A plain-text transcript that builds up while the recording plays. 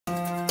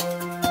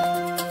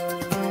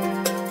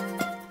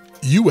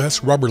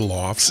US Rubber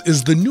Lofts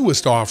is the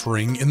newest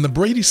offering in the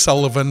Brady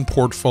Sullivan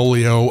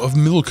portfolio of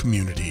mill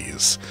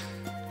communities.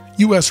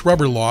 US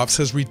Rubber Lofts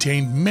has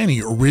retained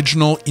many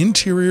original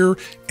interior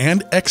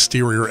and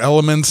exterior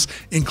elements,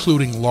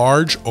 including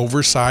large,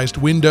 oversized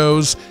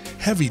windows,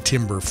 heavy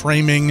timber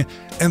framing,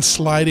 and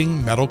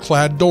sliding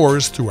metal-clad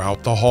doors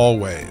throughout the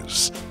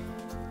hallways.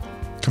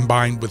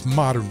 Combined with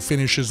modern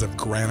finishes of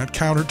granite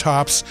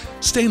countertops,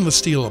 stainless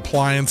steel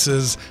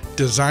appliances,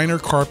 designer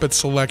carpet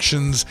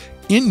selections,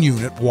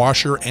 in-unit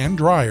washer and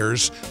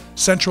dryers,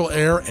 central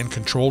air and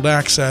controlled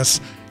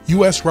access,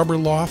 US Rubber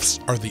Lofts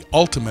are the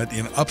ultimate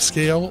in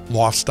upscale,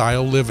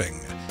 loft-style living.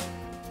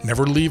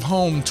 Never leave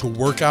home to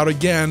work out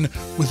again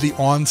with the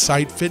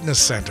on-site fitness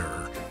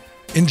center.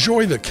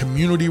 Enjoy the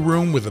community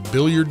room with a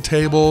billiard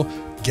table,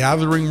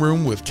 gathering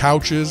room with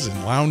couches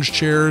and lounge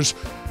chairs,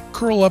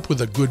 curl up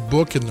with a good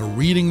book in the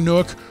reading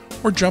nook,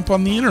 or jump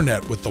on the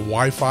internet with the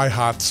Wi-Fi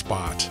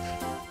hotspot.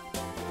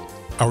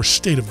 Our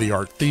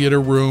state-of-the-art theater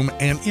room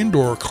and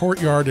indoor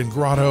courtyard and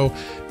grotto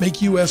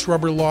make US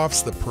Rubber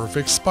Lofts the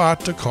perfect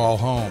spot to call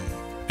home.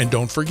 And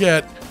don't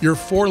forget, your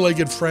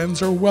four-legged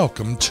friends are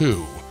welcome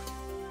too.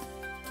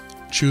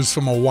 Choose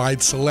from a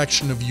wide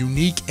selection of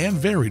unique and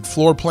varied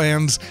floor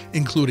plans,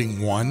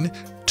 including 1,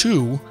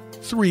 2,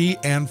 3,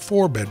 and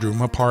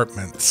 4-bedroom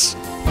apartments.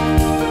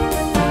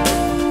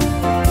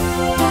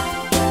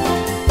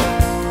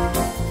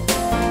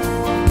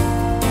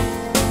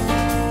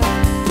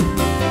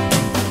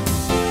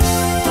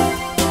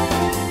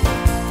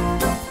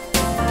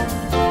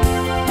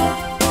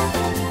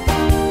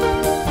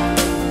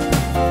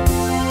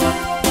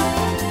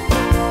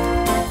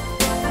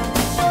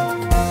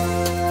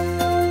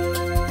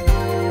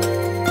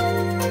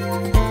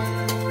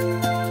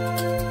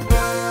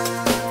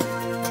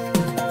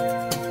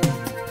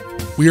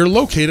 We are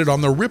located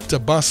on the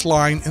RIPTA bus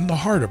line in the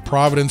heart of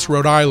Providence,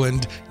 Rhode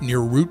Island, near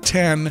Route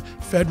 10,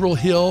 Federal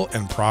Hill,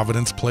 and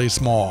Providence Place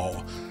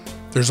Mall.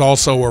 There's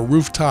also a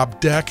rooftop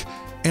deck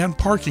and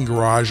parking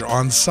garage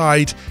on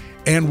site,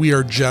 and we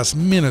are just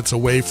minutes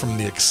away from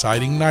the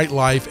exciting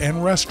nightlife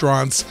and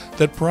restaurants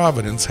that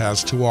Providence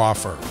has to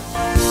offer.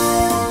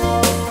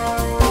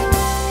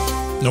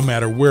 No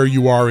matter where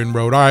you are in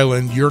Rhode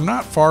Island, you're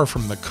not far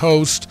from the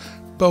coast,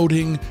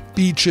 boating,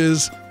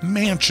 beaches,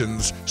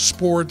 mansions,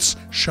 sports,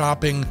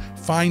 shopping,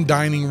 fine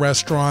dining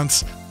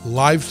restaurants,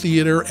 live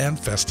theater, and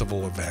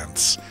festival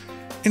events.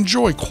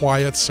 Enjoy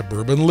quiet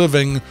suburban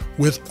living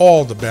with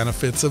all the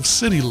benefits of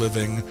city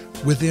living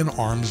within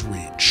arm's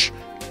reach.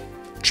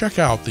 Check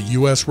out the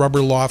US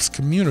Rubber Lofts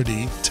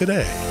community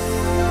today.